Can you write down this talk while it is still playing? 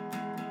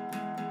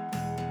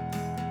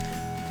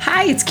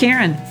Hi, it's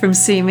Karen from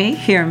See Me,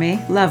 Hear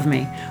Me, Love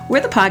Me.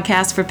 We're the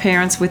podcast for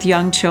parents with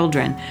young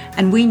children,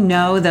 and we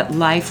know that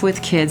life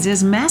with kids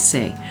is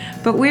messy.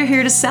 But we're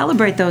here to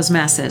celebrate those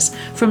messes,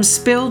 from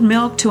spilled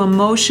milk to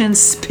emotions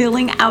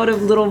spilling out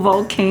of little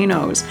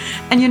volcanoes.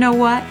 And you know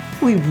what?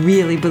 We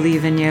really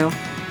believe in you.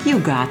 You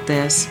got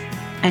this,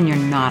 and you're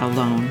not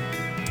alone.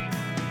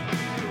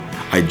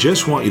 I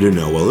just want you to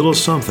know a little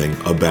something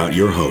about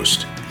your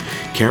host.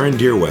 Karen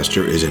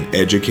Deerwester is an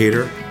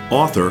educator,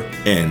 author,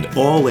 and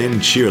all-in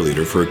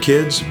cheerleader for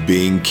kids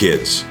being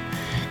kids.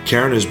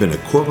 Karen has been a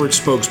corporate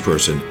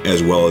spokesperson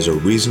as well as a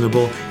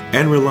reasonable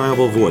and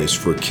reliable voice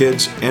for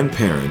kids and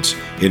parents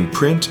in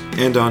print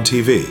and on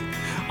TV,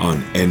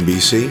 on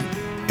NBC,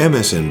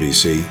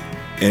 MSNBC,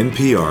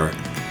 NPR,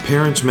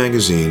 Parents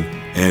Magazine,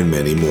 and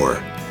many more.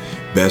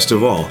 Best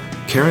of all,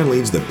 Karen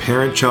leads the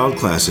parent-child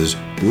classes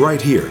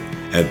right here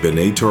at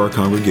B'nai Torah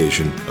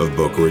Congregation of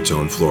Boca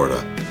Raton,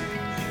 Florida.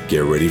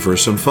 Get ready for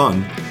some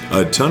fun,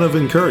 a ton of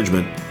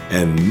encouragement,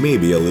 and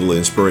maybe a little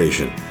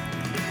inspiration.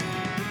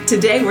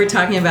 Today we're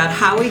talking about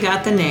how we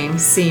got the name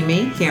See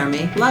Me, Hear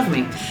Me, Love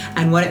Me,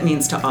 and what it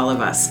means to all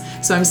of us.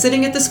 So I'm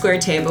sitting at the square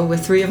table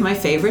with three of my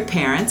favorite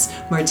parents,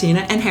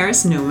 Martina and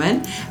Harris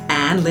Newman,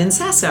 and Lynn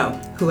Sasso,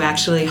 who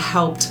actually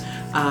helped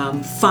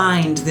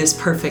find this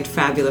perfect,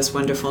 fabulous,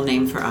 wonderful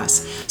name for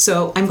us.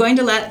 So I'm going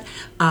to let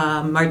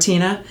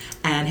Martina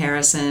and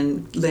Harris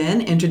and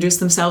Lynn introduce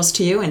themselves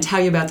to you and tell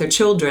you about their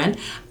children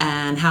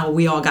and how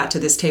we all got to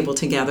this table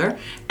together.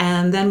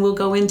 And then we'll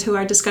go into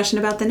our discussion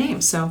about the name.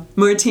 So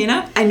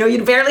Martina, I know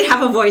you barely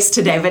have a voice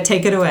today, but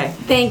take it away.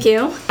 Thank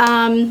you.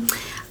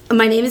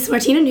 My name is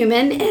Martina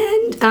Newman,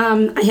 and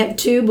I have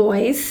two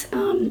boys,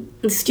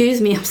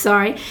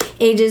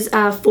 ages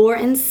 4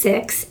 and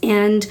 6,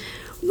 and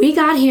we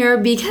got here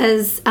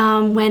because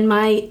when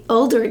my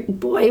older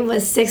boy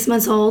was 6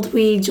 months old,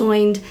 we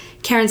joined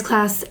Karen's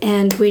class,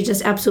 and we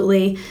just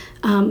absolutely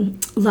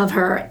love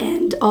her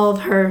and all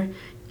of her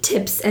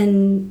tips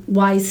and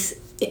wise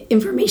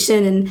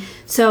information. And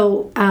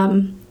so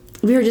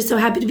we were just so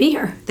happy to be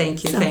here.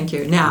 Thank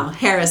you. Now,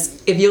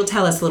 Harris, if you'll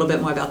tell us a little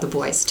bit more about the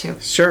boys, too.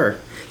 Sure.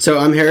 So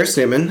I'm Harris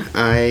Newman.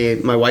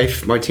 My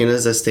wife, Martina,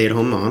 is a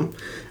stay-at-home mom.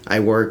 I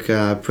work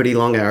pretty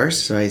long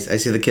hours, so I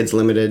see the kids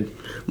limited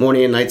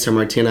morning and night, so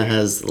Martina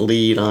has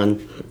lead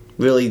on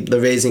really the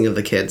raising of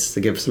the kids,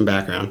 to give some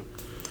background.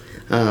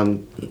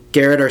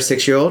 Garrett, our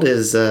 6-year-old,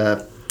 is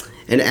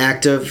an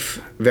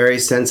active, very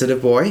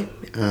sensitive boy,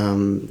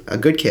 a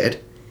good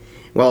kid,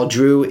 while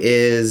Drew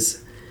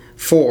is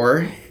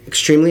 4,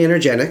 extremely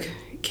energetic,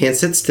 can't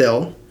sit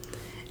still,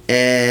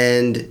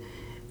 and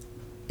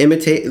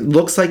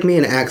looks like me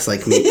and acts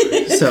like me.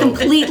 So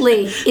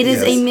completely. It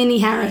is a mini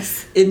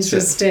Harris.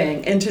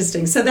 Interesting.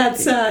 So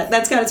that's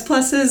got its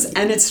pluses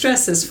and its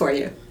stresses for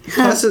you.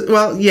 Pluses,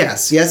 well,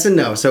 yes and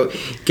no. So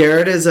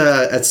Garrett is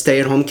a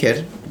stay-at-home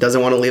kid,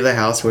 doesn't want to leave the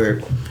house,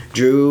 where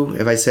Drew,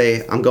 if I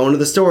say, I'm going to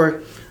the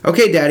store,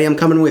 okay, Daddy, I'm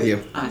coming with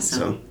you.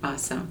 Awesome.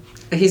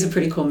 He's a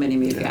pretty cool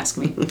mini-me, if you ask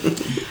me.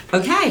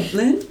 Okay,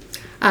 Lynn?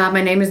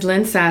 My name is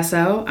Lynn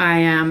Sasso. I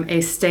am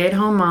a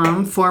stay-at-home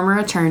mom, former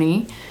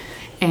attorney,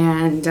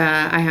 and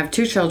I have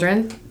 2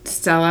 children.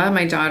 Stella,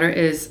 my daughter,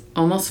 is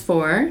almost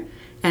 4,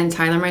 and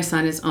Tyler, my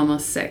son, is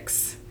almost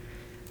 6.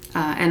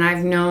 And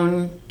I've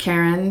known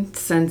Karen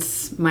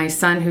since my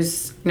son,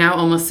 who's now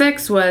almost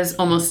 6, was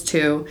almost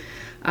 2.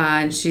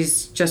 And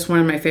she's just one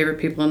of my favorite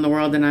people in the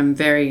world, and I'm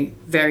very,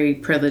 very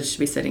privileged to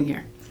be sitting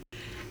here.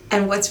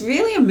 And what's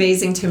really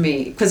amazing to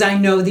me, because I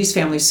know these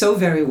families so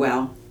very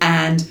well,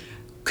 and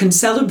can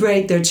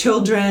celebrate their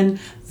children,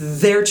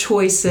 their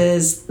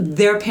choices,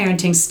 their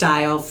parenting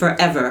style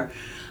forever.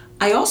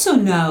 I also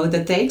know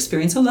that they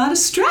experience a lot of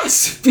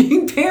stress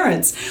being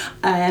parents.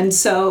 And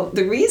so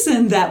the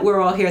reason that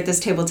we're all here at this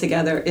table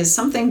together is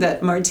something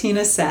that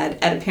Martina said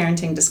at a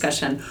parenting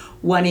discussion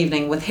one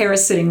evening with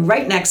Harris sitting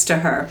right next to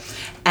her.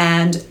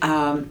 And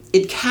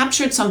it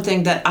captured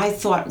something that I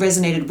thought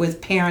resonated with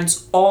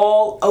parents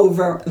all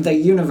over the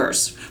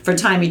universe for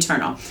time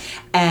eternal.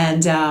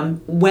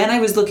 And when I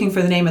was looking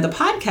for the name of the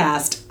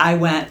podcast, I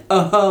went,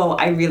 oh,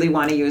 I really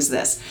want to use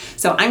this.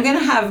 So I'm going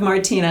to have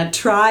Martina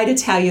try to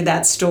tell you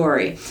that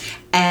story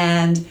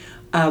and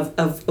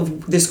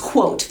of this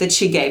quote that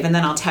she gave, and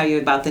then I'll tell you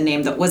about the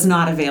name that was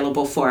not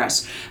available for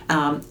us.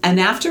 And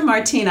after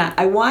Martina,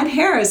 I want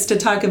Harris to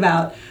talk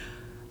about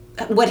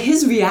what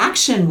his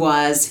reaction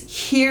was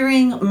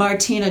hearing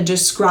Martina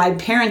describe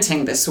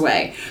parenting this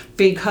way,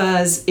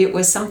 because it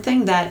was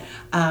something that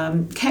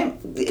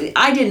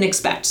I didn't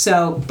expect,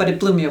 but it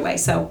blew me away.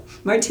 So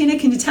Martina,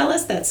 can you tell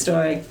us that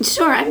story?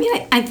 Sure. I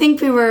mean, I think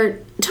we were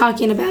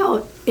talking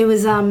about, it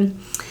was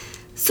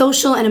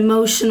social and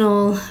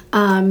emotional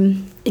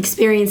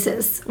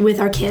experiences with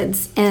our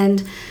kids.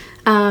 And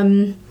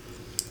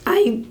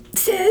I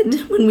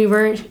said when we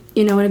were,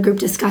 in a group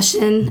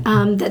discussion,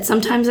 that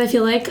sometimes I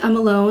feel like I'm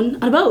alone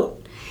on a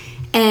boat.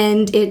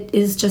 And it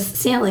is just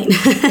sailing.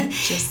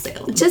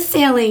 Just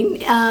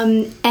sailing.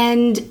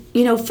 And,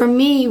 for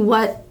me,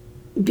 what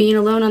being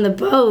alone on the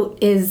boat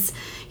is,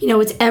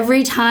 it's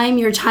every time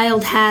your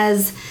child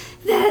has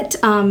that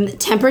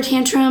temper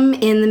tantrum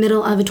in the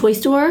middle of a toy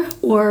store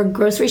or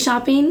grocery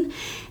shopping,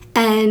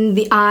 and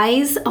the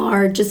eyes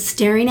are just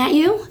staring at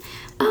you,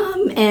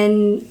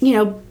 and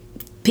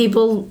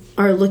people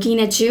are looking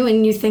at you,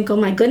 and you think, oh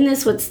my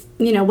goodness, what's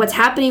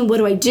happening? What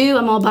do I do?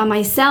 I'm all by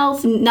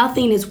myself.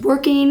 Nothing is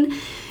working.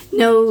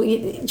 No,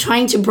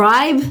 trying to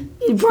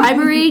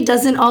bribery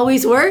doesn't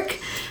always work.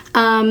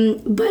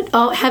 But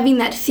having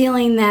that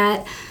feeling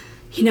that,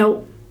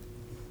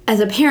 as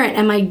a parent,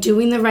 am I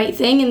doing the right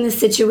thing in this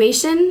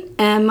situation?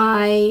 Could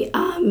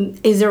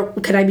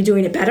I be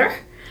doing it better?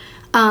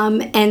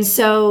 And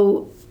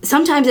so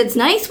sometimes it's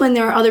nice when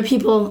there are other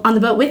people on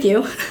the boat with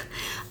you,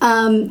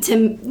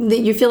 that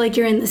you feel like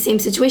you're in the same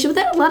situation. But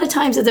then a lot of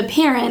times as a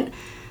parent,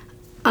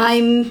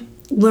 I'm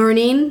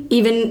learning,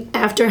 even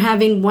after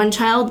having one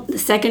child, the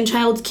second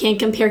child, can't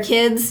compare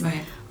kids.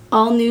 Right.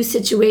 All new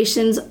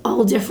situations,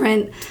 all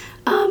different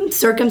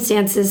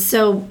circumstances.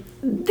 So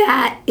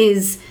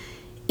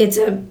it's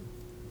a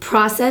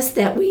process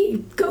that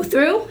we go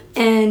through,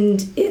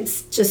 and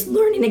it's just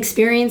learning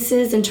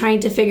experiences and trying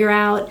to figure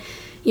out,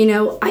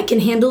 I can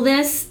handle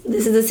this.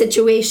 This is a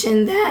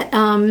situation that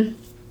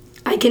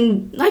I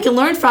can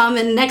learn from,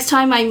 and next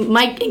time I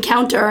might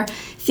encounter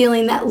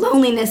feeling that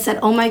loneliness, that,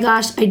 oh my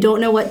gosh, I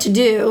don't know what to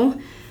do,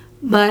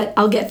 but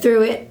I'll get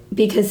through it,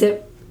 because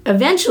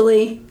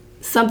eventually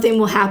something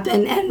will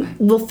happen and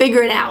we'll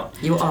figure it out.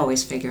 You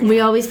always figure it out.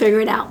 We always figure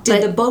it out.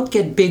 Did the boat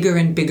get bigger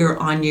and bigger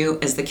on you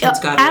as the kids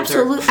got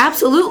older?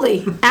 Absolutely.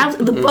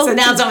 The boat, So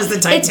now it's almost the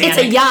Titanic. It's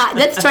a yacht.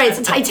 That's right. It's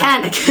a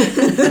Titanic.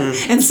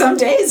 And some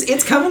days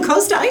it's coming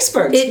close to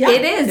icebergs.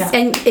 It is. Yeah.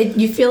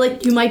 And you feel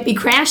like you might be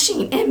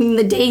crashing. I mean,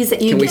 the days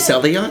that you Can we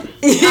sell the yacht?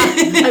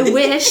 I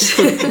wish.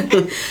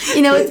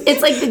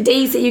 It's like the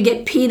days that you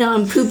get peed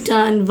on, pooped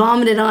on,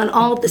 vomited on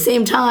all at the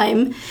same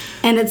time.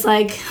 And it's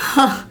like,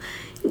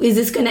 is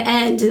this going to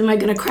end? Am I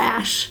going to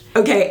crash?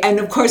 Okay, and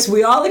of course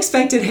we all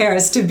expected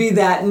Harris to be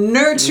that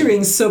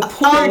nurturing,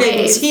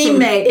 supporting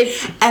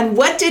teammate. And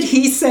what did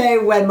he say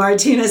when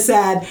Martina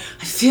said,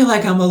 I feel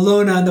like I'm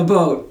alone on the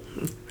boat?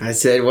 I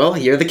said, well,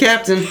 you're the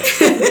captain.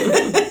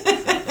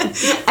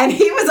 And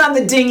he was on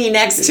the dinghy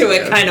next to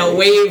it, kind of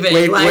waving.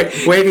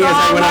 Waving as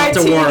I went off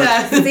to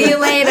work. See you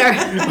later.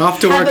 Off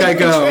to work I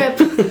go.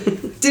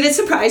 Did it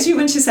surprise you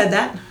when she said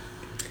that?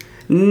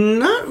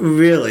 Not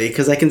really,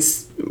 because I can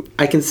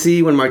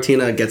see when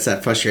Martina gets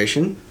that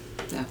frustration.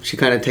 Yeah. She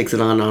kind of takes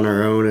it on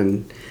her own,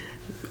 and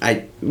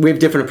we have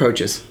different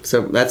approaches.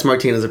 So that's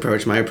Martina's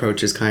approach. My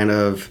approach is kind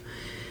of,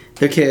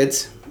 they're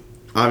kids.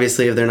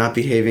 Obviously, if they're not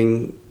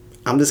behaving,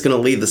 I'm just going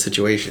to leave the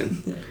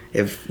situation. Yeah.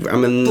 If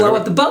I'm in blow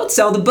up the boat,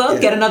 sell the boat,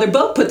 get another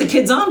boat, put the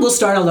kids on, we'll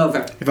start all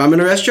over. If I'm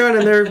in a restaurant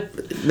and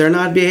they're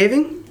not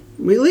behaving,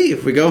 we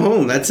leave. We go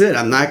home. That's it.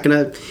 I'm not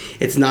gonna.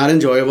 It's not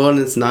enjoyable, and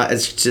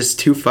it's just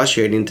too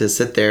frustrating to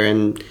sit there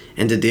and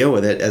to deal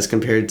with it as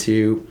compared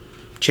to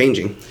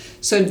changing.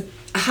 So,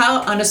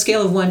 how, on a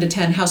scale of 1 to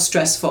 10, how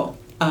stressful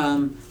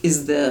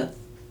is the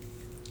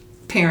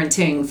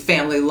parenting,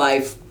 family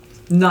life,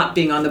 not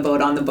being on the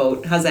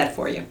boat? How's that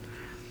for you?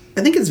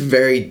 I think it's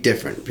very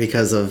different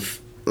because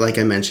of, like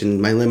I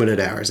mentioned, my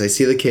limited hours. I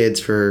see the kids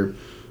for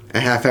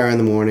a half hour in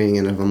the morning,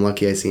 and if I'm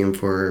lucky, I see them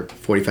for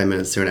 45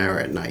 minutes to an hour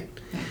at night.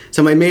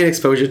 So my main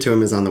exposure to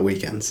him is on the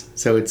weekends.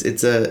 So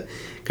it's a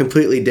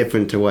completely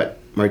different to what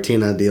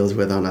Martina deals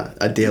with on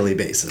a daily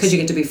basis. Because you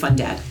get to be fun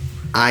dad.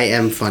 I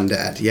am fun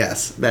dad.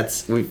 Yes, that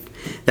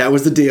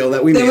was the deal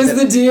that we made. That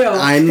was the deal.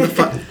 I'm the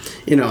fun.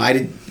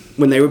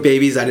 When they were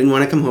babies, I didn't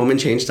want to come home and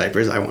change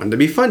diapers. I wanted to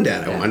be fun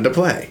dad. I wanted to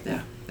play.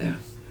 Yeah.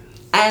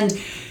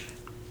 And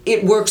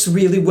it works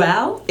really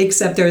well,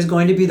 except there's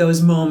going to be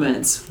those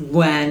moments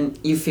when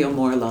you feel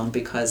more alone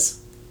because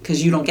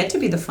you don't get to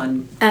be the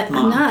fun mom.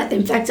 I'm not.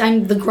 In fact,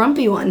 I'm the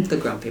grumpy one. The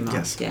grumpy mom.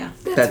 Yes. Yeah.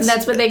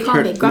 That's what they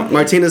call me, grumpy.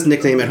 Martina's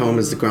nickname at home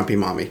is the grumpy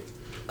mommy.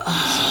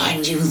 Oh,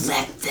 and you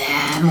let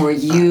them, or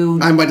you...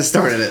 I might have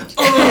started it.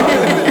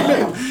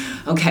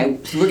 Oh. Okay,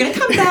 we're going to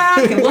come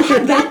back, and we'll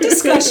have that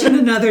discussion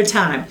another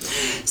time.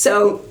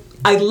 So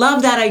I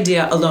love that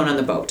idea, alone on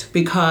the boat,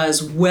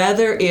 because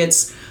whether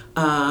it's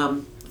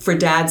for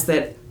dads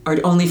that are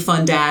only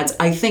fun dads,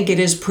 I think it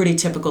is pretty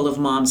typical of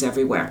moms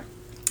everywhere.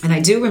 And I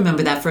do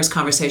remember that first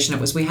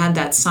conversation. We had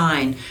that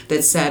sign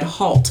that said,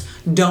 halt,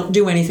 don't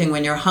do anything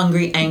when you're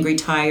hungry, angry,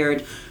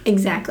 tired.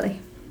 Exactly.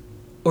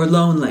 Or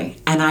lonely.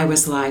 And I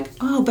was like,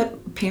 oh,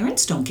 but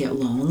parents don't get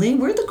lonely.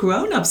 We're the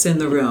grown-ups in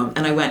the room.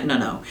 And I went,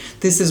 no,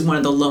 this is one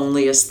of the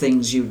loneliest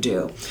things you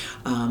do.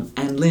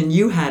 And Lynn,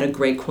 you had a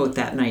great quote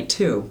that night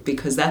too,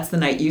 because that's the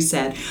night you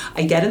said,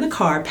 I get in the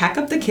car, pack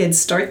up the kids,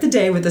 start the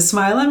day with a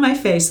smile on my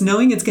face,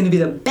 knowing it's going to be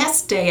the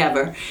best day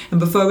ever. And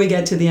before we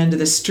get to the end of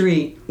the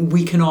street,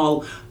 we can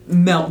all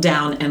melt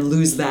down and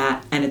lose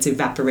that, and it's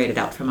evaporated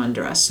out from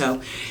under us.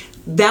 So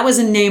that was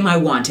a name I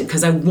wanted,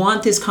 because I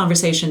want this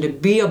conversation to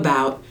be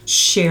about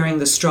sharing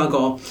the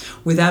struggle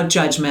without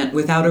judgment,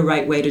 without a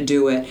right way to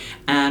do it,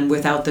 and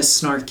without the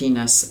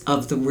snarkiness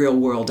of the real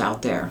world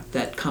out there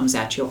that comes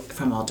at you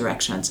from all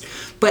directions.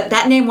 But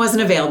that name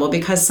wasn't available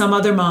because some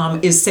other mom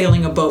is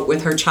sailing a boat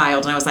with her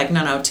child, and I was like,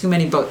 no, too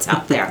many boats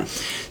out there.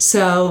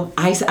 So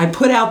I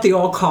put out the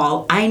all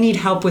call, I need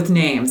help with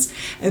names.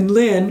 And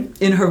Lynn,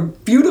 in her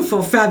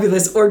beautiful,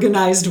 fabulous,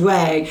 organized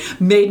way,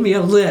 made me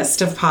a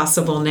list of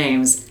possible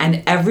names.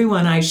 And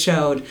everyone I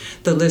showed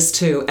the list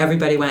to,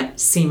 everybody went,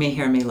 see me,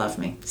 hear me, love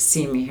me.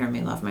 See me, hear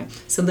me, love me.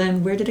 So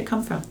then where did it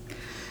come from?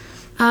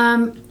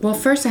 Well,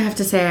 first I have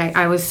to say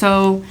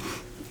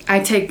I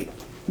take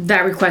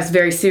that request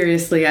very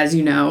seriously, as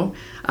you know.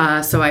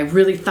 So I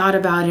really thought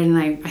about it, and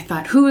I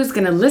thought, who is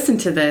going to listen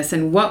to this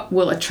and what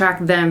will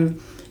attract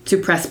them to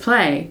press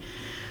play?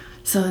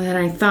 So then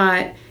I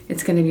thought,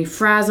 it's going to be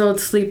frazzled,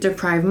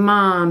 sleep-deprived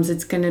moms.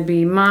 It's going to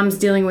be moms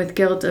dealing with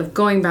guilt of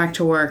going back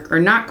to work or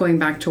not going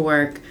back to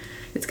work.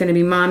 It's going to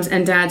be moms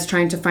and dads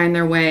trying to find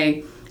their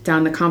way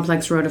down the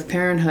complex road of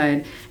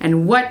parenthood.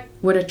 And what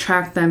would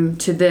attract them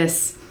to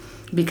this?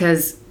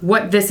 Because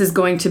what this is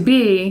going to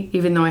be,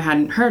 even though I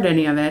hadn't heard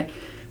any of it,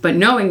 but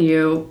knowing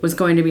you was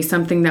going to be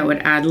something that would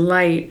add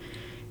light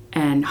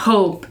and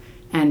hope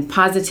and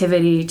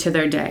positivity to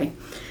their day.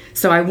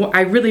 So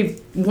I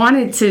really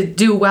wanted to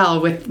do well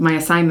with my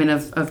assignment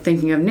of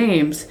thinking of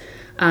names.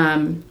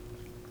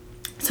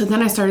 So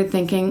then I started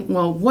thinking,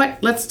 well,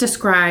 let's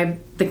describe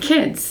the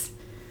kids.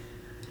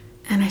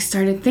 And I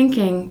started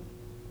thinking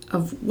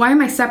of, why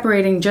am I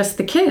separating just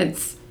the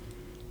kids?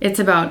 It's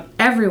about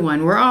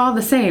everyone. We're all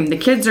the same. The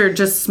kids are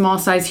just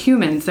small-sized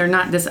humans. They're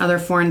not this other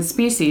foreign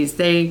species.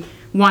 They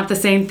want the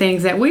same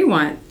things that we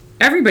want.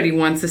 Everybody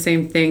wants the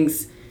same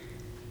things.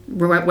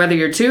 Whether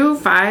you're 2,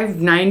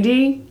 5,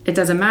 90, it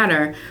doesn't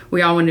matter.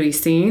 We all want to be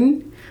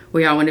seen.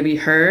 We all want to be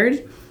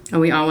heard. And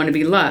we all want to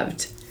be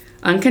loved.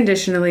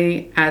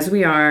 Unconditionally, as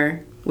we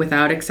are,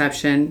 without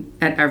exception,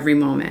 at every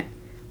moment.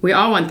 We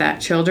all want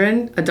that.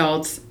 Children,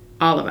 adults,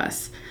 all of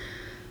us.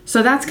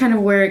 So that's kind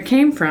of where it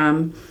came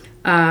from.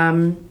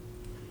 And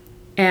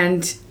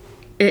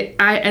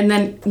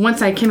then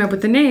once I came up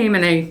with the name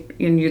and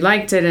you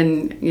liked it,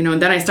 and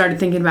then I started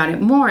thinking about it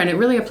more, and it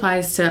really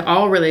applies to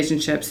all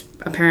relationships: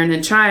 a parent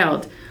and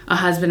child, a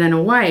husband and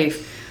a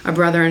wife, a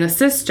brother and a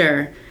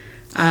sister.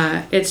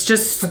 It's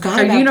just Forgot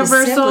a about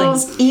universal. the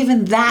siblings.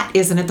 Even that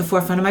isn't at the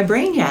forefront of my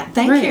brain yet.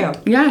 Thank you.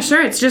 Yeah,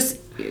 sure. It's just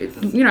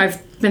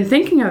I've been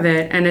thinking of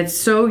it, and it's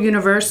so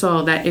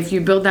universal that if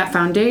you build that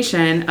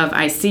foundation of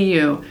I see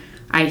you,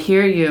 I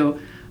hear you,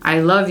 I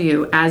love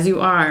you as you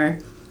are,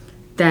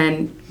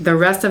 then the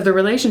rest of the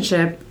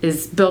relationship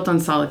is built on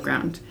solid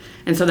ground.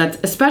 And so that's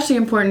especially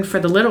important for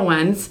the little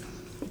ones,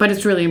 but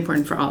it's really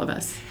important for all of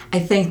us. I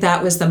think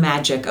that was the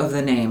magic of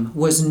the name,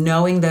 was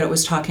knowing that it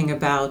was talking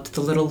about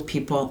the little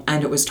people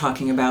and it was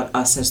talking about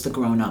us as the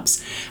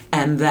grown-ups.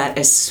 And that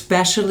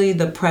especially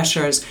the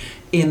pressures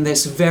in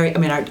this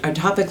our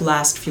topic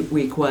last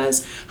week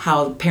was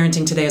how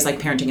parenting today is like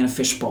parenting in a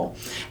fishbowl.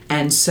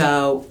 And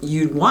so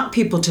you want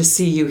people to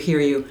see you, hear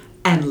you,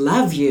 and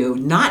love you,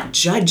 not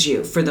judge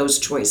you for those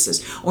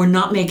choices, or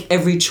not make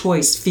every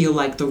choice feel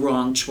like the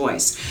wrong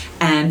choice.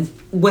 And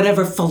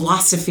whatever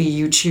philosophy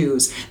you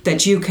choose,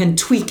 that you can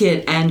tweak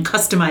it and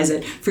customize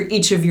it for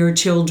each of your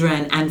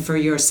children and for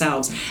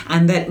yourselves.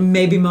 And that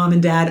maybe mom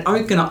and dad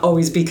aren't going to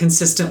always be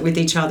consistent with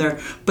each other,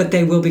 but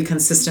they will be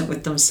consistent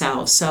with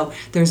themselves. So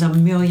there's a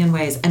million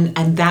ways.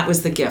 And that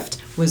was the gift,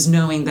 was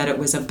knowing that it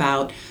was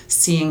about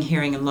seeing,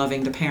 hearing, and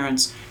loving the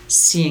parents,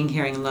 seeing,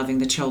 hearing, and loving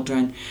the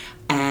children.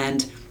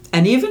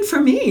 And even for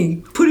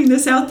me, putting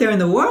this out there in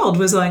the world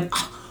was like,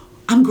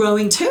 I'm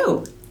growing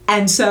too.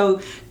 And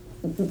so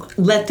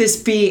let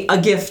this be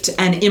a gift,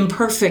 and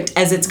imperfect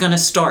as it's going to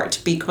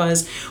start,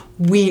 because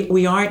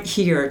we aren't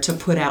here to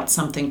put out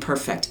something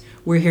perfect.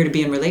 We're here to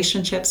be in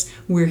relationships.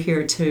 We're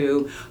here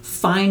to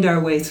find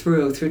our way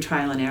through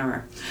trial and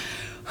error.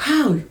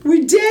 Wow,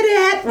 we did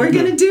it. We're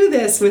going to do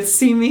this with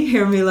See Me,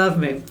 Hear Me, Love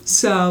Me.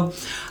 So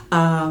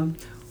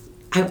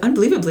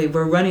unbelievably,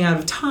 we're running out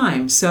of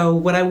time. So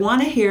what I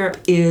want to hear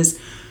is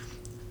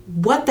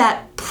what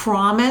that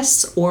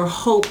promise or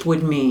hope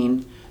would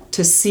mean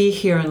to see,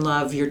 hear, and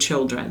love your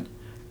children.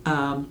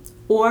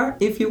 Or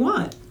if you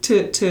want,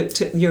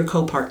 to your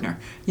co-partner,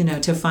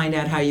 to find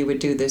out how you would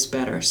do this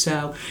better.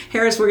 So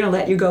Harris, we're going to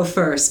let you go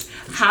first.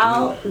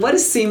 What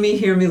does See Me,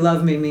 Hear Me,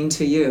 Love Me mean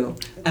to you?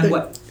 And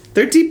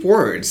they're deep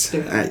words.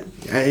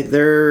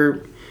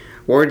 They're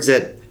words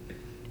that,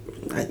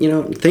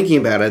 thinking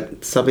about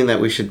it, something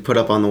that we should put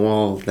up on the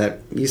wall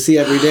that you see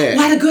every day.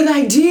 What a good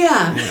idea!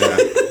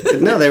 Yeah.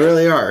 No, they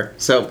really are.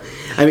 So,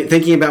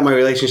 thinking about my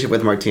relationship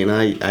with Martina,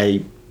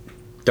 I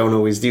don't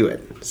always do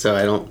it. So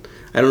I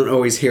don't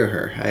always hear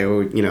her. I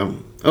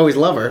always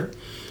love her.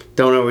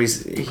 Don't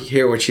always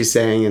hear what she's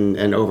saying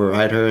and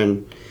override her.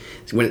 And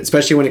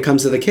especially when it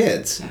comes to the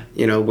kids,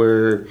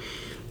 where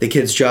the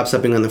kids drop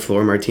something on the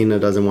floor, Martina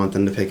doesn't want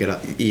them to pick it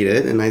up, eat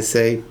it, and I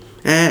say,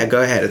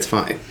 go ahead, it's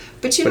fine.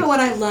 But you know what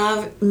I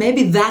love?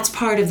 Maybe that's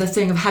part of the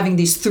thing of having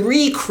these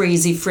 3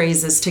 crazy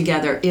phrases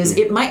together is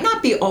it might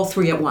not be all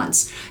 3 at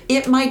once.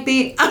 It might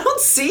be, I don't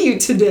see you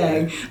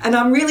today, and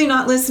I'm really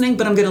not listening,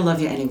 but I'm going to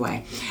love you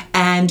anyway.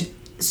 And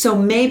so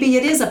maybe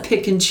it is a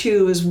pick and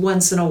choose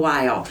once in a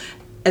while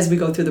as we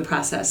go through the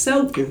process.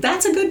 So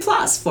that's a good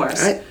plus for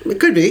us. It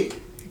could be.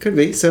 It could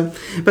be. So,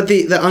 but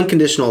the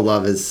unconditional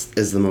love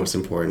is the most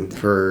important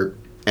for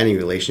any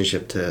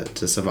relationship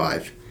to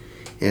survive.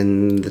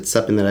 And it's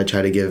something that I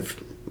try to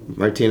give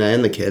Martina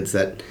and the kids,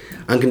 that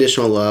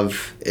unconditional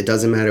love, it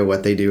doesn't matter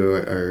what they do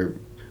or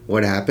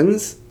what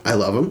happens. I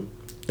love them.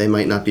 They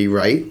might not be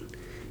right,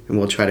 and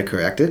we'll try to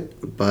correct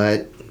it,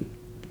 but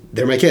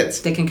they're my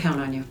kids. They can count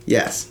on you.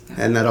 Yes,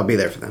 and that I'll be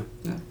there for them.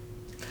 Yeah.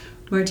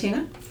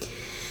 Martina?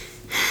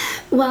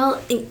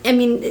 Well, I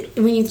mean,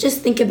 when you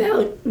just think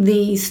about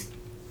the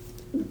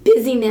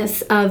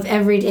busyness of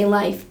everyday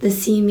life, the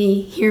see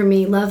me, hear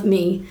me, love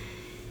me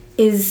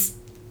is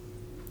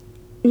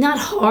not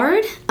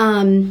hard.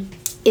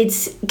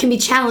 It can be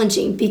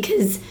challenging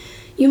because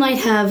you might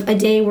have a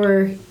day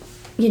where,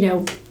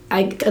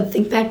 I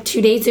think back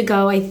 2 days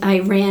ago, I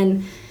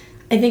ran,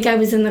 I think I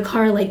was in the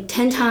car like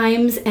 10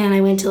 times, and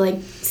I went to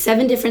like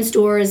 7 different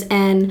stores,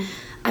 and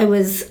I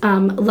was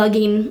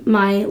lugging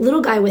my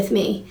little guy with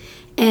me.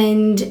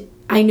 And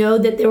I know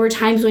that there were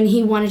times when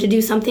he wanted to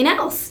do something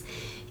else,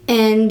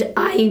 and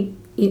I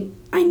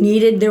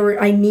needed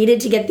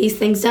to get these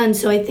things done.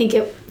 So I think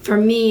for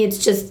me,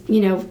 it's just,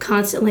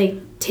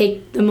 constantly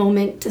take the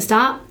moment to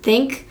stop,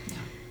 think,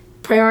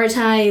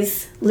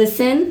 prioritize,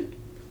 listen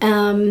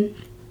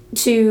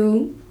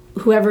to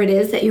whoever it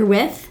is that you're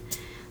with.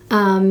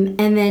 And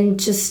then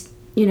just,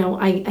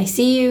 I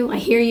see you, I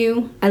hear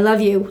you, I love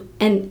you.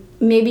 And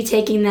maybe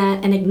taking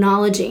that and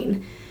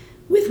acknowledging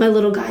with my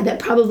little guy that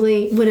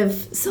probably would have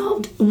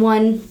solved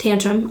 1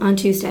 tantrum on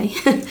Tuesday.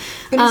 But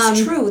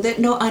it's true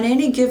that on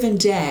any given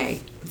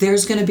day,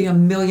 there's going to be a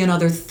million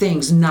other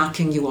things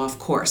knocking you off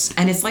course.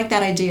 And it's like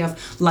that idea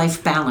of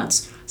life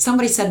balance.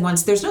 Somebody said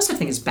once, there's no such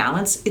thing as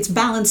balance, it's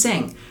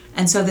balancing.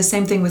 And so the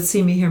same thing with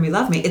see me, hear me,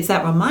 love me. It's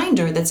that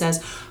reminder that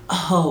says,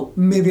 oh,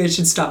 maybe I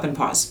should stop and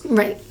pause.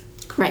 Right.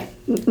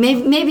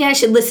 Maybe I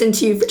should listen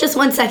to you for just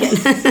 1 second.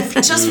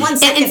 Just 1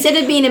 second.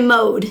 Instead of being in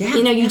mode. Yeah,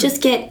 you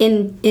just get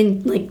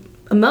in like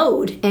a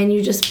mode, and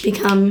you just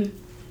become,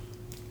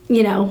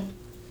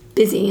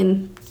 busy,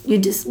 and you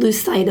just lose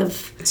sight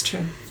of It's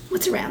true.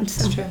 what's around.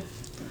 So. It's true.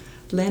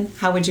 Lynn,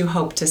 how would you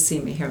hope to see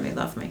me, hear me,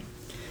 love me?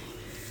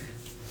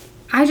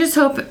 I just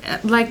hope,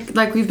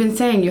 like we've been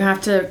saying, you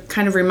have to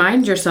kind of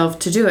remind yourself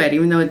to do it,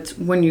 even though it's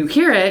when you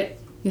hear it,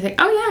 you think,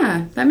 oh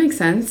yeah, that makes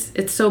sense.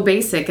 It's so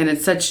basic, and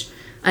it's such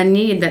a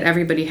need that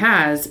everybody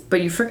has,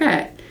 but you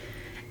forget.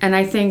 And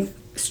I think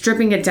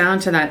stripping it down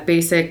to that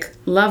basic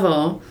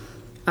level,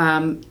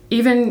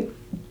 even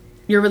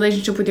your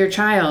relationship with your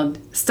child,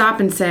 stop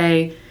and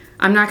say,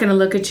 I'm not going to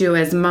look at you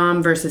as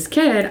mom versus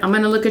kid. I'm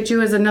going to look at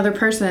you as another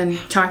person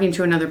talking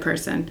to another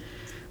person.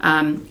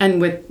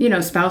 And with,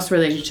 spouse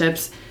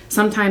relationships,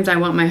 sometimes I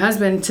want my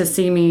husband to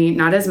see me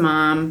not as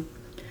mom,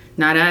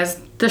 not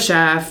as the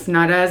chef,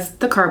 not as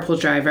the carpool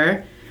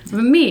driver,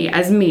 but me,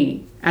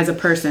 as a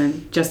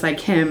person, just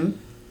like him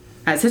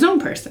as his own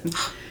person.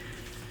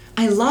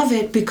 I love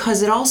it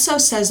because it also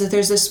says that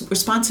there's this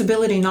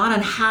responsibility not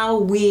on how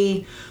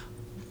we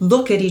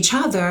look at each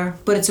other,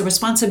 but it's a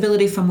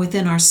responsibility from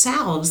within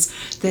ourselves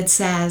that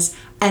says,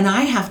 and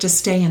I have to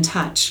stay in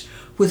touch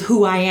with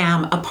who I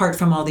am apart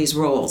from all these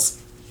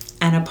roles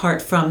and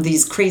apart from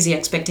these crazy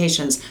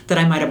expectations that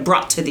I might have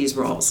brought to these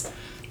roles.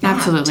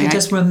 Absolutely. To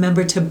just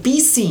remember to be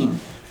seen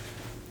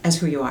as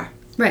who you are.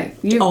 Right.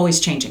 Always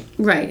changing.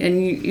 Right.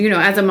 And,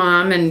 as a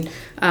mom and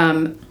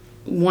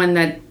one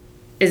that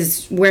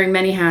is wearing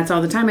many hats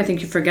all the time, I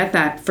think you forget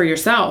that for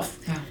yourself.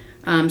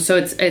 Yeah. So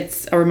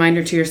it's a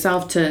reminder to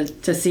yourself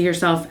to see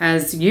yourself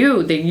as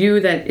you, the you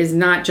that is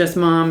not just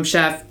mom,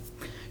 chef,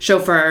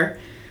 chauffeur,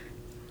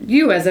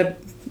 you as a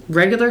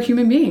regular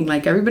human being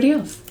like everybody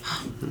else.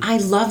 I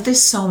love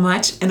this so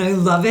much, and I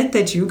love it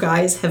that you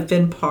guys have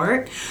been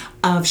part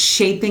of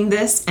shaping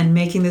this and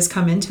making this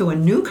come into a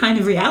new kind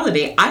of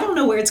reality. I don't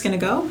know where it's going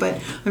to go, but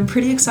I'm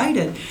pretty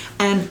excited.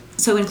 And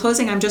so in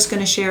closing, I'm just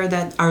going to share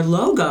that our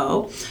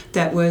logo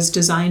that was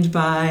designed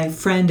by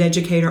friend,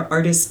 educator,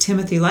 artist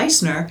Timothy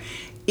Leisner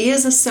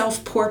is a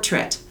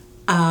self-portrait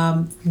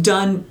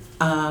done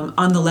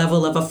on the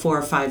level of a 4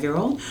 or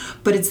 5-year-old.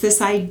 But it's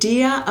this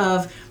idea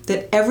of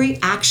that every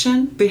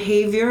action,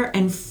 behavior,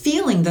 and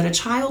feeling that a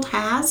child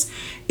has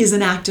is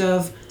an act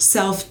of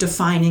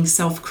self-defining,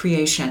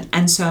 self-creation.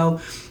 And so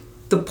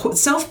the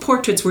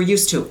self-portraits we're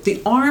used to,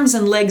 the arms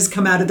and legs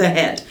come out of the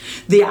head,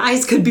 the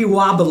eyes could be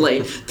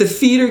wobbly, the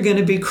feet are going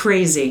to be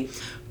crazy,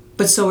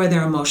 but so are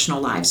their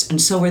emotional lives, and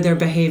so are their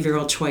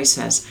behavioral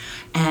choices.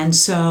 And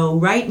so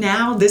right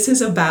now, this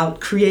is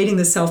about creating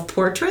the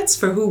self-portraits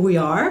for who we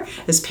are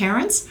as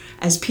parents,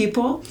 as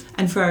people,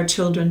 and for our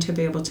children to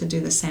be able to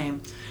do the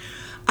same.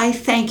 I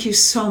thank you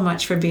so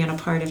much for being a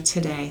part of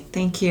today.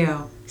 Thank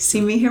you. See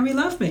me, hear me,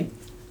 love me.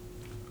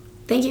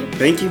 Thank you.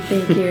 Thank you.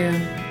 Thank you.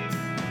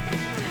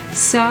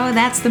 So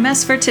that's the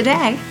mess for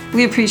today.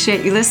 We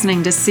appreciate you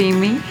listening to See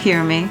Me,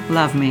 Hear Me,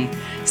 Love Me.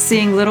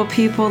 Seeing little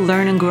people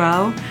learn and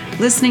grow,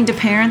 listening to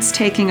parents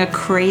taking a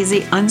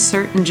crazy,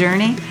 uncertain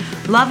journey,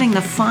 loving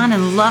the fun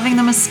and loving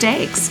the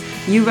mistakes.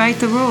 You write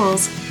the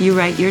rules, you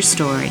write your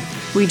story.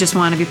 We just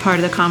want to be part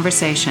of the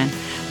conversation.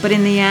 But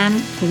in the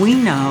end, we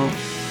know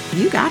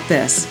you got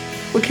this.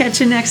 We'll catch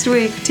you next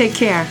week. Take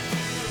care.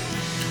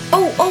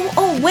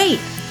 Wait.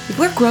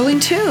 We're growing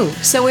too.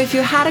 So if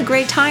you had a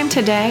great time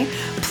today,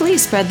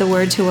 please spread the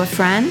word to a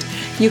friend.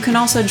 You can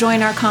also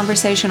join our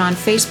conversation on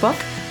Facebook.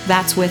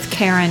 That's with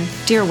Karen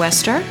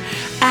Deerwester.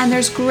 And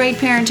there's great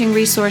parenting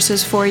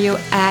resources for you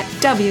at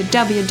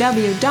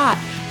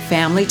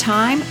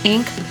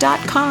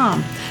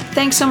www.familytimeinc.com.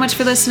 Thanks so much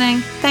for listening.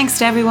 Thanks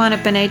to everyone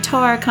at B'nai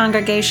Torah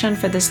Congregation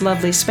for this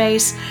lovely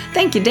space.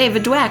 Thank you,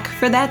 David Dweck,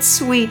 for that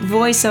sweet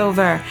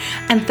voiceover.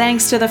 And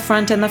thanks to The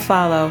Front and the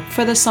Follow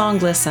for the song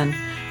Listen.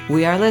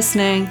 We are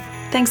listening.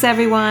 Thanks,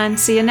 everyone.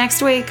 See you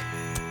next week.